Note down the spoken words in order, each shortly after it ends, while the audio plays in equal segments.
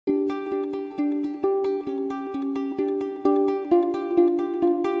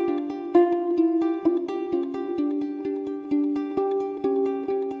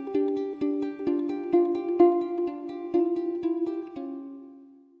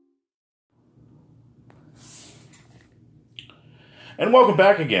And welcome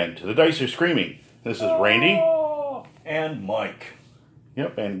back again to The Dice Are Screaming. This is Randy. And Mike.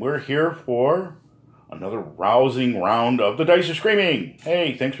 Yep, and we're here for another rousing round of The Dice Are Screaming.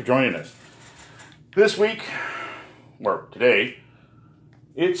 Hey, thanks for joining us. This week, or today,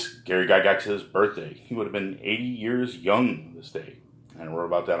 it's Gary Gygax's birthday. He would have been 80 years young this day. And we're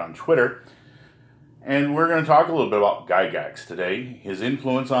about that on Twitter. And we're going to talk a little bit about Gygax today, his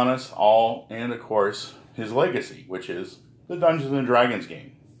influence on us all, and of course, his legacy, which is the Dungeons and Dragons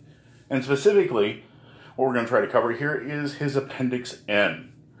game. And specifically, what we're going to try to cover here is his Appendix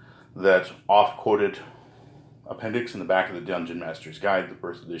N, that oft-quoted appendix in the back of the Dungeon Master's Guide, the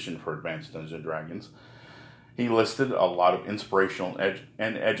first edition for Advanced Dungeons and Dragons. He listed a lot of inspirational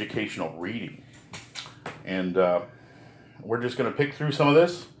and educational reading. And we're just going to pick through some of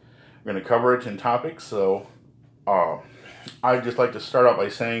this. We're going to cover it in topics. So I'd just like to start out by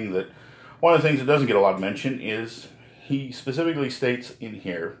saying that one of the things that doesn't get a lot of mention is he specifically states in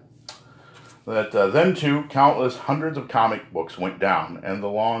here that then too, countless hundreds of comic books went down, and the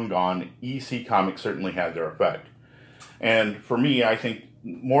long-gone EC comics certainly had their effect. And for me, I think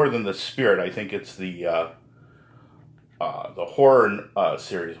more than the spirit, I think it's the horror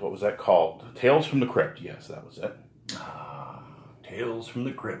series. What was that called? Tales from the Crypt. Yes, that was it. Tales from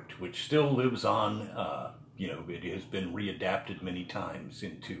the Crypt, which still lives on. It has been readapted many times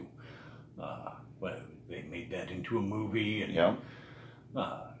into. They made that into a movie, and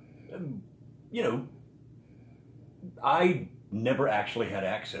I never actually had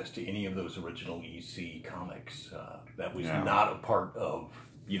access to any of those original EC comics. That was not a part of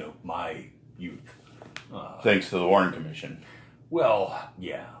my youth. Thanks to the Warren Commission. Well,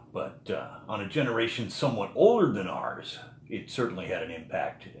 yeah, but on a generation somewhat older than ours, it certainly had an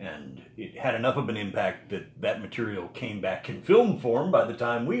impact, and it had enough of an impact that material came back in film form by the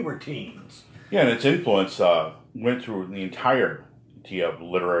time we were teens. Yeah, and its influence went through the entirety of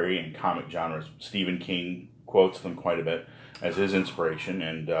literary and comic genres. Stephen King quotes them quite a bit as his inspiration,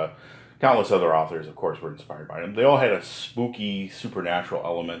 and countless other authors, of course, were inspired by them. They all had a spooky, supernatural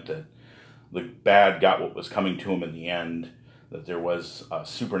element that the bad got what was coming to him in the end, that there was a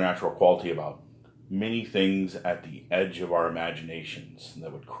supernatural quality about many things at the edge of our imaginations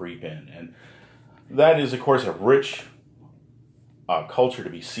that would creep in. And that is, of course, a rich culture to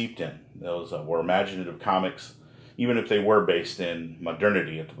be seeped in. Those were imaginative comics, even if they were based in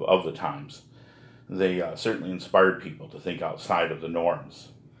modernity of the times. They certainly inspired people to think outside of the norms.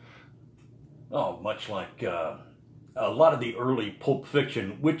 Oh, much like a lot of the early Pulp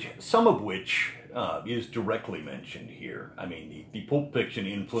Fiction, some of which is directly mentioned here. I mean, the Pulp Fiction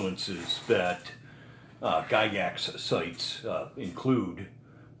influences that Gygax cites include,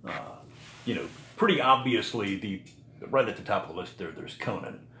 pretty obviously, right at the top of the list there's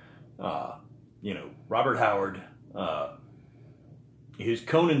Conan. Robert Howard, his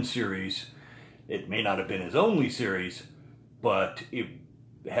Conan series, it may not have been his only series, but it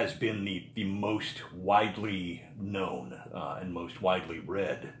has been the most widely known and most widely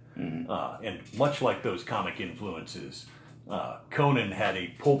read. Mm-hmm. And much like those comic influences, Conan had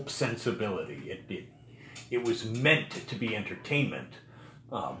a pulp sensibility. It was meant to be entertainment,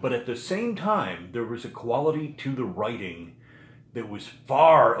 but at the same time, there was a quality to the writing that was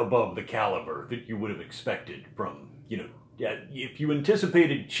far above the caliber that you would have expected from, if you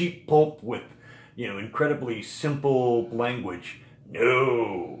anticipated cheap pulp with, incredibly simple language,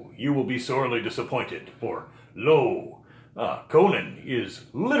 no, you will be sorely disappointed, for lo, Conan is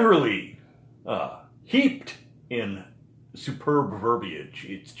literally heaped in superb verbiage.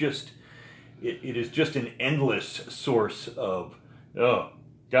 It's just, it is just an endless source of, oh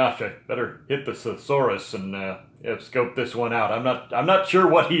gosh, I better hit the thesaurus and scope this one out. I'm not sure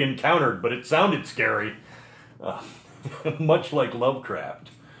what he encountered, but it sounded scary. Much like Lovecraft.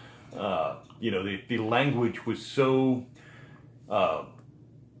 The language was so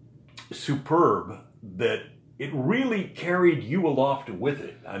superb that it really carried you aloft with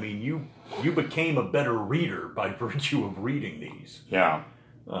it. I mean, you became a better reader by virtue of reading these. Yeah.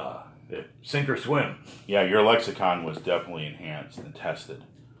 Sink or swim. Yeah, your lexicon was definitely enhanced and tested.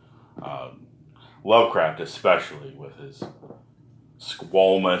 Lovecraft especially, with his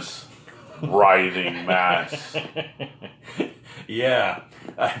squamous, writhing mass. Yeah.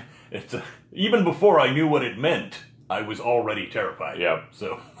 Even before I knew what it meant, I was already terrified. Yep.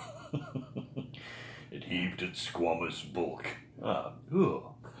 So it heaved its squamous bulk.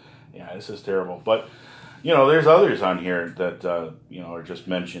 Yeah, this is terrible. But, there's others on here that, are just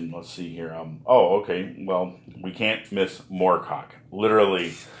mentioned. Let's see here. Okay. Well, we can't miss Moorcock.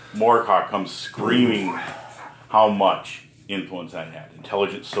 Literally, Moorcock comes screaming how much influence that had.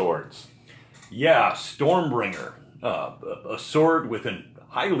 Intelligent Swords. Yeah, Stormbringer. a sword with a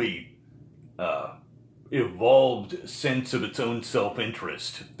highly evolved sense of its own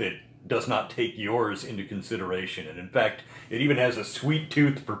self-interest that does not take yours into consideration. And in fact, it even has a sweet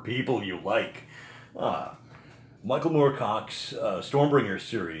tooth for people you like. Michael Moorcock's Stormbringer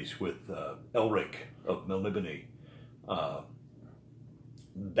series with Elric of Melniboné,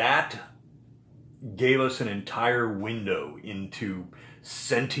 that gave us an entire window into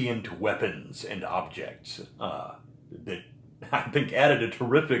sentient weapons and objects that I think added a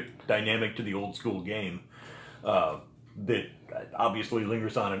terrific dynamic to the old school game that obviously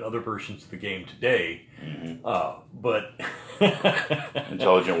lingers on in other versions of the game today. But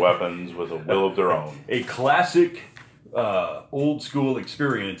intelligent weapons with a will of their own. A classic old school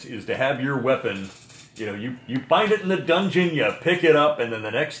experience is to have your weapon, you find it in the dungeon, you pick it up, and then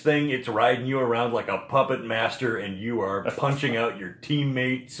the next thing it's riding you around like a puppet master, and you are punching out your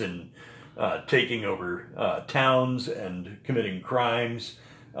teammates and taking over towns and committing crimes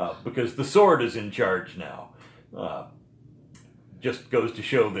because the sword is in charge now. Just goes to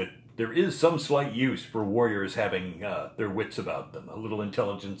show that there is some slight use for warriors having their wits about them. A little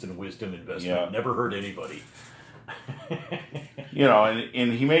intelligence and wisdom investment never hurt anybody.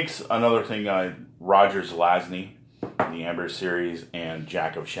 And he makes another thing, Roger Zelazny, the Amber series, and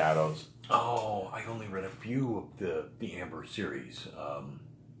Jack of Shadows. Oh, I only read a few of the Amber series.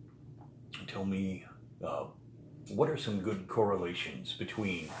 Tell me, what are some good correlations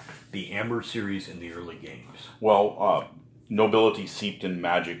between the Amber series and the early games? Well, nobility seeped in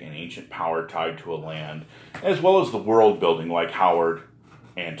magic and ancient power tied to a land, as well as the world building, like Howard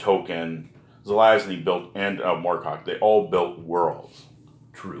and Tolkien, Zelazny built, and Moorcock. They all built worlds.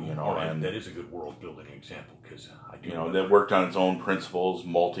 True. And that is a good world building example, because I do know that worked on its own principles,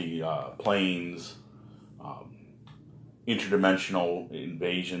 planes, interdimensional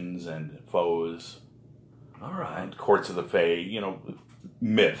invasions and foes. All right. Courts of the Fae,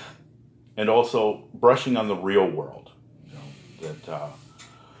 myth, and also brushing on the real world.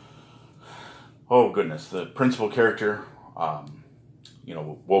 Oh goodness, the principal character,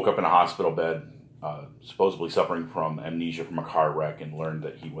 woke up in a hospital bed, supposedly suffering from amnesia from a car wreck, and learned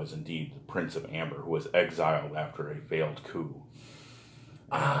that he was indeed the Prince of Amber, who was exiled after a failed coup.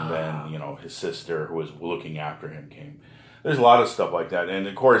 And then, his sister, who was looking after him, came. There's a lot of stuff like that. And,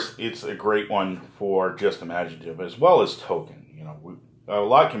 of course, it's a great one for just imaginative, as well as Tolkien. A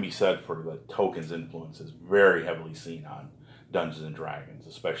lot can be said for the Tolkien's influence is very heavily seen on Dungeons and Dragons,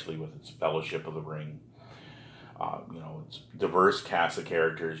 especially with its Fellowship of the Ring. It's diverse cast of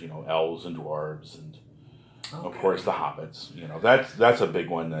characters, elves and dwarves, and, of course, the hobbits. That's a big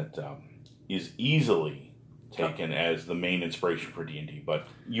one that is easily taken as the main inspiration for D&D, but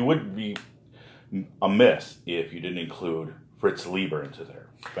you would be amiss if you didn't include Fritz Lieber into there,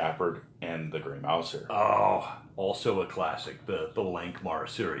 Fafhrd and the Grey Mouser. Oh, also a classic, the Lankhmar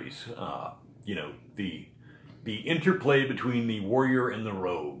series. The interplay between the warrior and the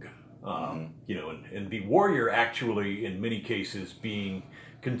rogue. And the warrior actually, in many cases, being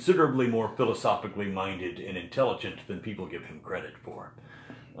considerably more philosophically minded and intelligent than people give him credit for.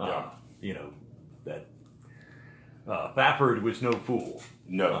 That Fafhrd was no fool.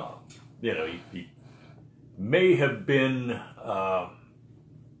 No. He may have been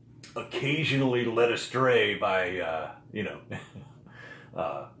occasionally led astray by,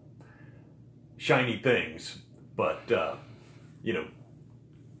 shiny things, but,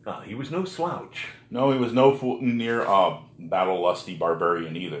 he was no slouch. No, he was no near battle-lusty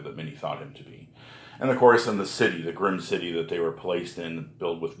barbarian either that many thought him to be. And of course, in the city, the grim city that they were placed in,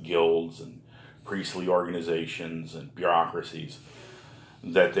 filled with guilds and priestly organizations and bureaucracies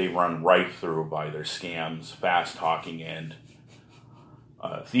that they run right through by their scams, fast-talking, and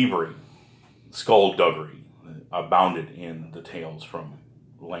thievery, skullduggery, abounded in the tales from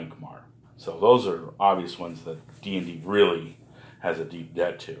Lankhmar. So those are obvious ones that D&D really has a deep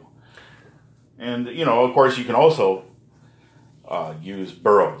debt to. And, of course, you can also use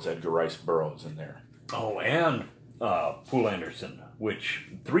Burroughs, Edgar Rice Burroughs in there. Oh, and Poul Anderson,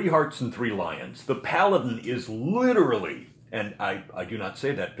 which 3 Hearts and 3 Lions. The Paladin is literally, and I do not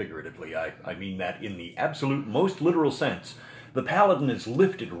say that figuratively, I mean that in the absolute most literal sense, the Paladin is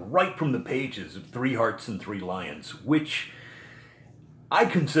lifted right from the pages of 3 Hearts and 3 Lions, which I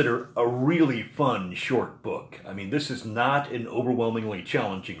consider a really fun short book. I mean, this is not an overwhelmingly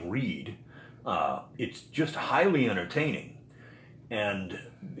challenging read. It's just highly entertaining. And,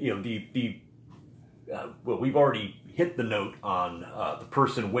 we've already hit the note on the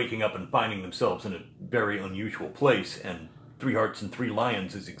person waking up and finding themselves in a very unusual place, and 3 Hearts and 3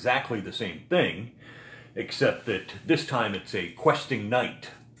 Lions is exactly the same thing, except that this time it's a questing knight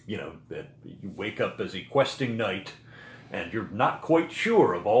that you wake up as a questing knight, and you're not quite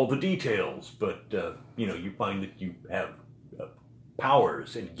sure of all the details, but you find that you have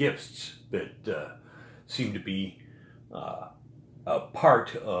powers and gifts that seem to be a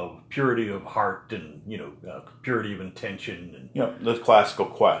part of purity of heart and purity of intention, and the classical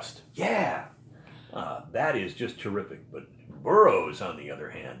quest. yeah, that is just terrific. But Burroughs, on the other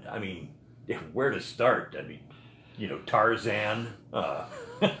hand, I mean, where to start? I mean, Tarzan,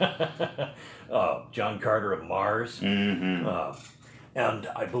 John Carter of Mars. Mm-hmm. And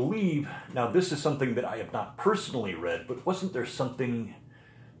I believe, now this is something that I have not personally read, but wasn't there something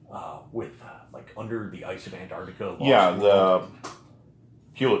with, like, Under the Ice of Antarctica? Yeah, the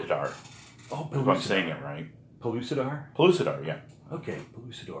Pellucidar. Oh, If I'm saying it right. Pellucidar? Pellucidar, yeah. Okay,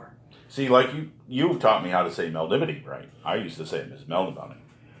 Pellucidar. See, like you taught me how to say Meldivinity, right? I used to say it as Meldivinity.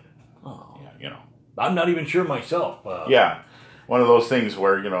 Oh. Yeah, I'm not even sure myself. Yeah, one of those things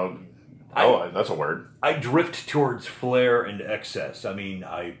where, that's a word. I drift towards flair and excess. I mean,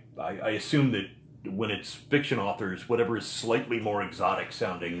 I assume that when it's fiction authors, whatever is slightly more exotic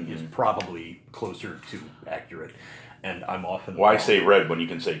sounding is probably closer to accurate. And I'm often Why wrong. say red when you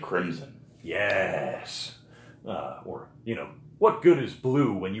can say crimson? Yes. Or, what good is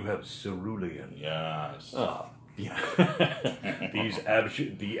blue when you have cerulean? Yes. Yeah.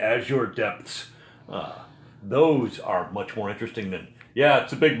 The azure depths, those are much more interesting than,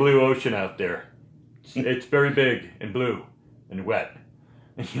 it's a big blue ocean out there. It's very big and blue and wet.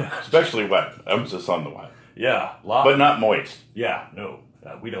 Especially wet. Emphasis on the wet. Yeah. But not moist. Yeah, no.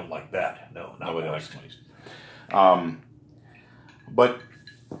 We don't like that. No, not Nobody moist. likes moist. But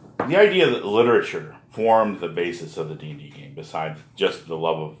the idea that literature formed the basis of the D&D game, besides just the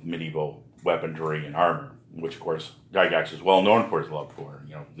love of medieval weaponry and armor, which, of course, Gygax is well known for his love for,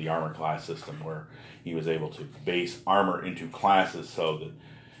 the armor class system, where he was able to base armor into classes so that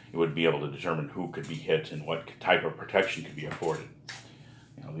it would be able to determine who could be hit and what type of protection could be afforded.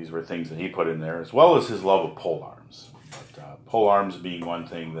 These were things that he put in there, as well as his love of polearms. But polearms being one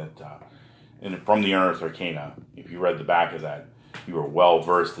thing that, from the Unearthed Arcana, if you read the back of that, you were well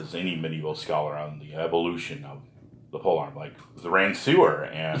versed as any medieval scholar on the evolution of the polearm, like the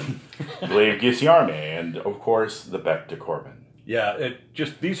Ransuer and Glaive Gisiarme, and of course the Bec de Corbin. Yeah,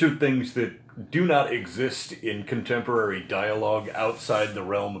 these are things that do not exist in contemporary dialogue outside the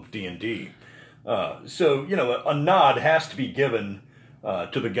realm of D&D. So, a nod has to be given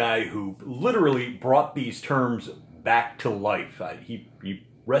to the guy who literally brought these terms back to life. He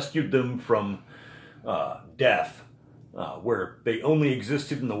rescued them from death, where they only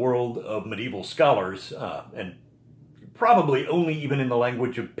existed in the world of medieval scholars, and probably only even in the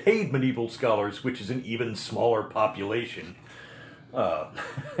language of paid medieval scholars, which is an even smaller population,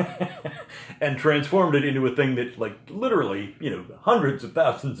 and transformed it into a thing that, like, literally, hundreds of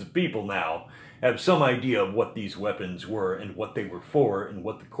thousands of people now have some idea of what these weapons were and what they were for and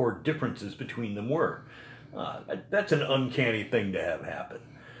what the core differences between them were. That's an uncanny thing to have happen.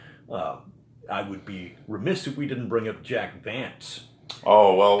 I would be remiss if we didn't bring up Jack Vance.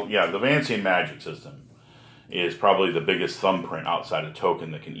 Oh, well, yeah, the Vancian magic system is probably the biggest thumbprint outside a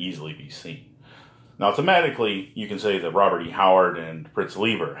token that can easily be seen. Now, thematically, you can say that Robert E. Howard and Fritz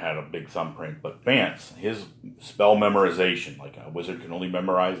Leiber had a big thumbprint, but Vance, his spell memorization, like a wizard can only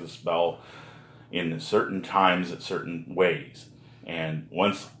memorize a spell in certain times at certain ways, and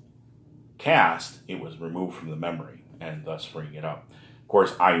once cast, it was removed from the memory, and thus freeing it up. Of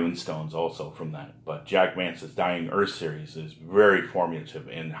course, Ioun Stone's also from that, but Jack Vance's Dying Earth series is very formative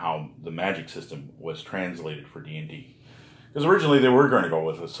in how the magic system was translated for D&D. Because originally they were going to go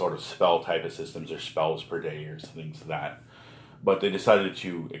with a sort of spell type of systems, or spells per day, or things like that. But they decided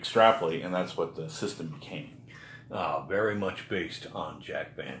to extrapolate, and that's what the system became. Very much based on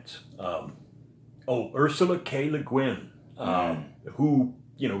Jack Vance. Ursula K. Le Guin, who,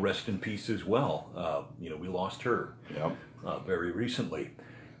 rest in peace as well. We lost her very recently.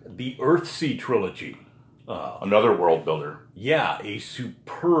 The Earthsea trilogy. Another world builder. Yeah, a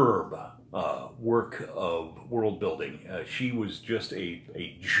superb work of world building. She was just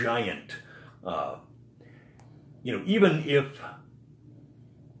a giant. Even if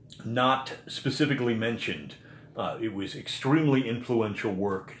not specifically mentioned, it was extremely influential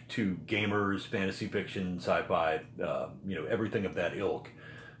work to gamers, fantasy fiction, sci-fi, everything of that ilk.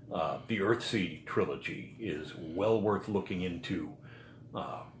 The Earthsea trilogy is well worth looking into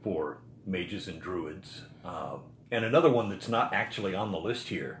for mages and druids. And another one that's not actually on the list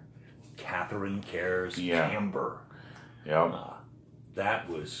here, Catherine Care's Camber. Yeah. That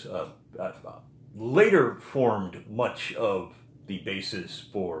was later formed much of the basis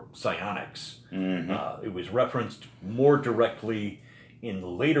for psionics. Mm-hmm. It was referenced more directly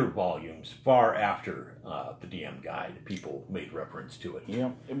in later volumes, far after the DM Guide, people made reference to it.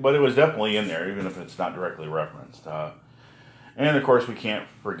 Yeah, but it was definitely in there, even if it's not directly referenced. And of course, we can't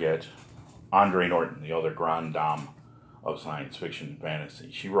forget Andre Norton, the other grand dame of science fiction and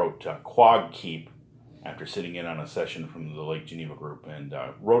fantasy. She wrote Quag Keep after sitting in on a session from the Lake Geneva group, and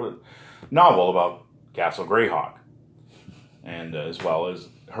wrote a novel about Castle Greyhawk, and as well as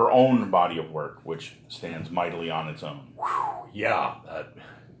her own body of work, which stands mightily on its own. Yeah,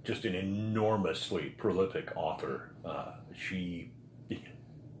 just an enormously prolific author. She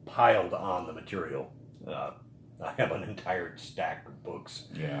piled on the material. I have an entire stack of books.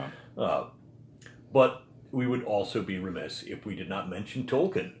 Yeah. But we would also be remiss if we did not mention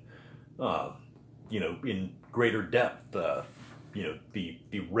Tolkien. In greater depth. The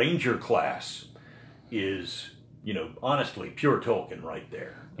Ranger class is, honestly, pure Tolkien right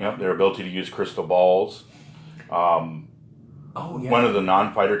there. Yep, their ability to use crystal balls. One of the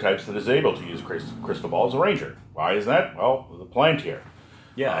non-fighter types that is able to use crystal balls is a Ranger. Why is that? Well, the Palantir.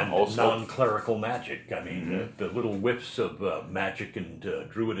 Yeah, and also non-clerical magic. I mean, the little whiffs of magic and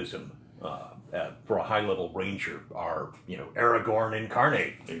druidism for a high-level Ranger are, Aragorn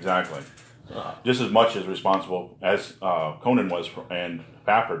incarnate. Exactly. Just as much as responsible as Conan was and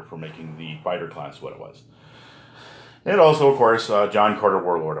Fafford for making the fighter class what it was. And also, of course, John Carter,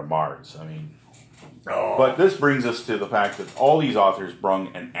 Warlord of Mars. I mean, but this brings us to the fact that all these authors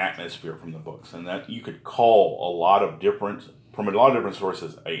brung an atmosphere from the books, and that you could call from a lot of different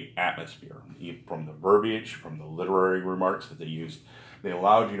sources, a atmosphere. From the verbiage, from the literary remarks that they used, they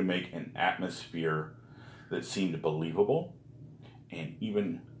allowed you to make an atmosphere that seemed believable and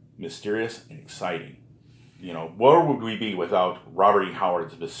even mysterious and exciting. Where would we be without Robert E.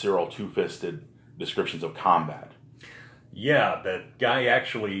 Howard's visceral, two-fisted descriptions of combat? Yeah, that guy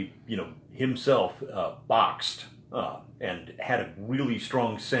actually, himself boxed and had a really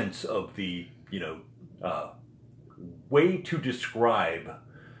strong sense of the, way to describe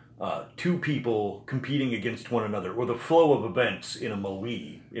two people competing against one another, or the flow of events in a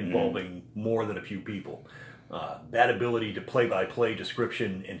melee involving more than a few people. That ability to play-by-play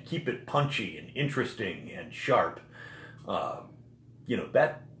description and keep it punchy and interesting and sharp,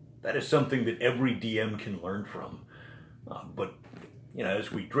 that is something that every DM can learn from. But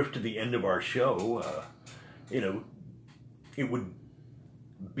as we drift to the end of our show, it would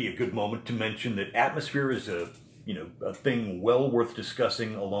be a good moment to mention that atmosphere is a thing well worth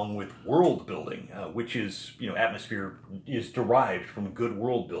discussing, along with world building, which is, atmosphere is derived from good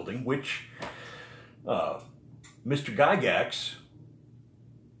world building, which Mr. Gygax,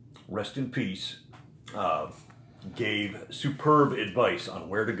 rest in peace, gave superb advice on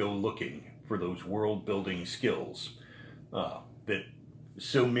where to go looking for those world building skills that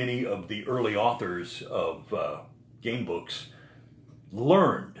so many of the early authors of game books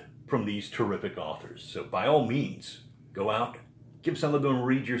learned from these terrific authors. So by all means, go out, give some of them a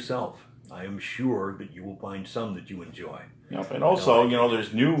read yourself. I am sure that you will find some that you enjoy. Yep, and also,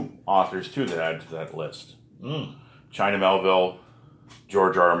 there's new authors too that add to that list. China Melville,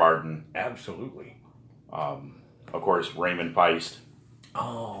 George R. R. Martin. Absolutely. Of course, Raymond Feist.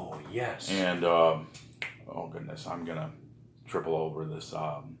 Oh, yes. And, oh goodness, I'm going to triple over this.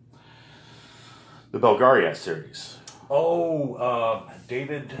 The Belgaria series. Oh,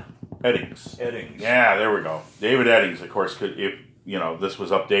 David Eddings. Yeah, there we go. David Eddings, of course, if this was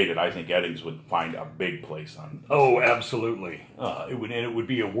updated, I think Eddings would find a big place on. Oh, absolutely. It would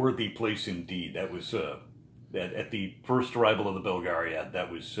be a worthy place indeed. That was at the first arrival of the Belgaria. That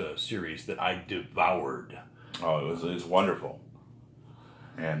was a series that I devoured. Oh, it was wonderful.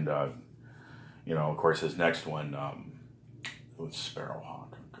 And of course, his next one was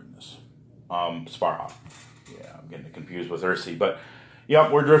Sparrowhawk. Goodness, Sparhawk. Yeah, I'm getting confused with Ursi, but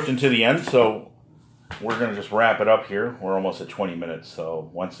yeah, we're drifting to the end, so we're going to just wrap it up here. We're almost at 20 minutes, so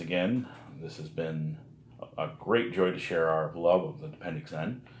once again, this has been a great joy to share our love of the Appendix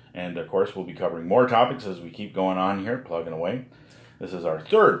N, and of course, we'll be covering more topics as we keep going on here, plugging away. This is our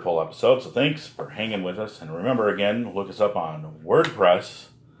third full episode, so thanks for hanging with us, and remember again, look us up on WordPress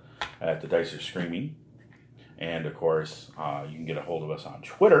at The Dice Are Screaming. And, of course, you can get a hold of us on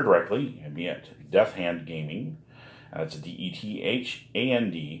Twitter directly, and me at Death Hand Gaming. That's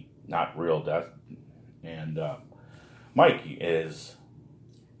DETHAND, not real death. And Mike is...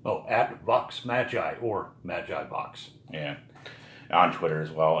 at Vox Magi, or Magi Vox. Yeah, on Twitter as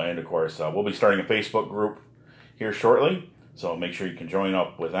well. And, of course, we'll be starting a Facebook group here shortly. So make sure you can join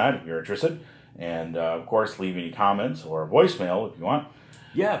up with that if you're interested. And, of course, leave any comments or voicemail if you want.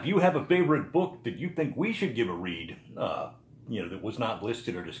 Yeah, if you have a favorite book that you think we should give a read, that was not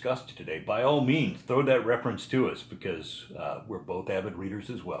listed or discussed today, by all means, throw that reference to us because we're both avid readers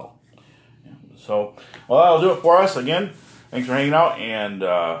as well. So, well, that'll do it for us. Again, thanks for hanging out, and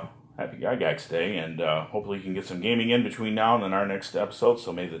happy Gygax Day, and hopefully you can get some gaming in between now and then our next episode,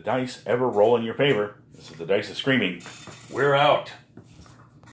 so may the dice ever roll in your favor. This is the Dice of Screaming. We're out.